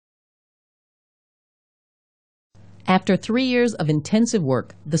After 3 years of intensive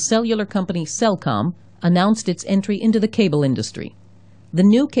work, the cellular company Cellcom announced its entry into the cable industry. The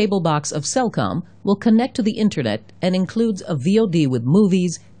new cable box of Cellcom will connect to the internet and includes a VOD with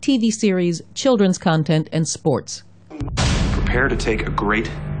movies, TV series, children's content, and sports. Prepare to take a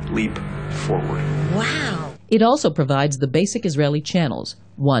great leap forward. Wow! It also provides the basic Israeli channels,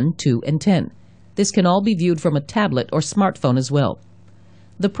 1, 2, and 10. This can all be viewed from a tablet or smartphone as well.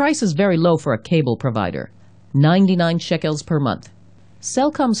 The price is very low for a cable provider, 99 shekels per month.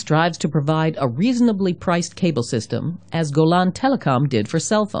 Cellcom strives to provide a reasonably priced cable system, as Golan Telecom did for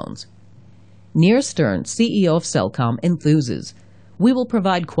cell phones. Nir Stern, CEO of Cellcom, enthuses, "We will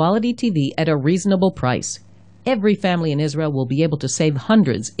provide quality TV at a reasonable price. Every family in Israel will be able to save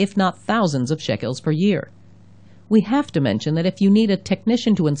hundreds, if not thousands of shekels per year." We have to mention that if you need a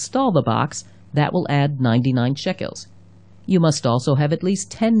technician to install the box, that will add 99 shekels. You must also have at least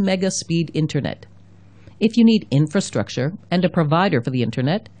 10 mega speed internet. If you need infrastructure and a provider for the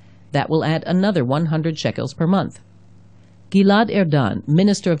internet, that will add another 100 shekels per month. Gilad Erdan,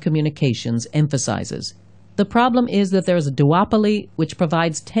 Minister of Communications, emphasizes, "The problem is that there is a duopoly which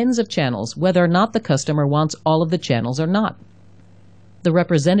provides tens of channels whether or not the customer wants all of the channels or not." The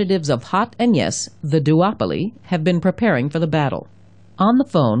representatives of Hot and Yes, the duopoly, have been preparing for the battle. On the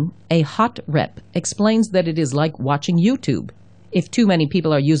phone, a Hot rep explains that it is like watching YouTube. If too many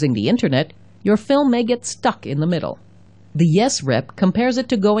people are using the internet, your film may get stuck in the middle. The Yes rep compares it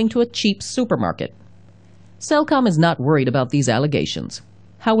to going to a cheap supermarket. Cellcom is not worried about these allegations.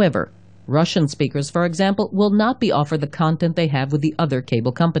 However, Russian speakers, for example, will not be offered the content they have with the other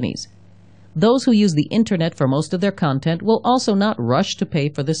cable companies. Those who use the internet for most of their content will also not rush to pay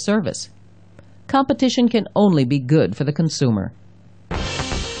for this service. Competition can only be good for the consumer.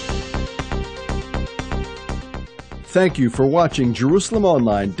 Thank you for watching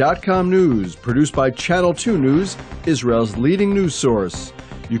JerusalemOnline.com News, produced by Channel 2 News, Israel's leading news source.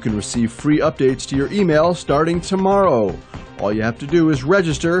 You can receive free updates to your email starting tomorrow. All you have to do is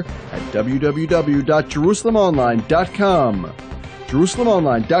register at www.JerusalemOnline.com.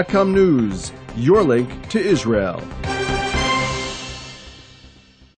 JerusalemOnline.com News, your link to Israel.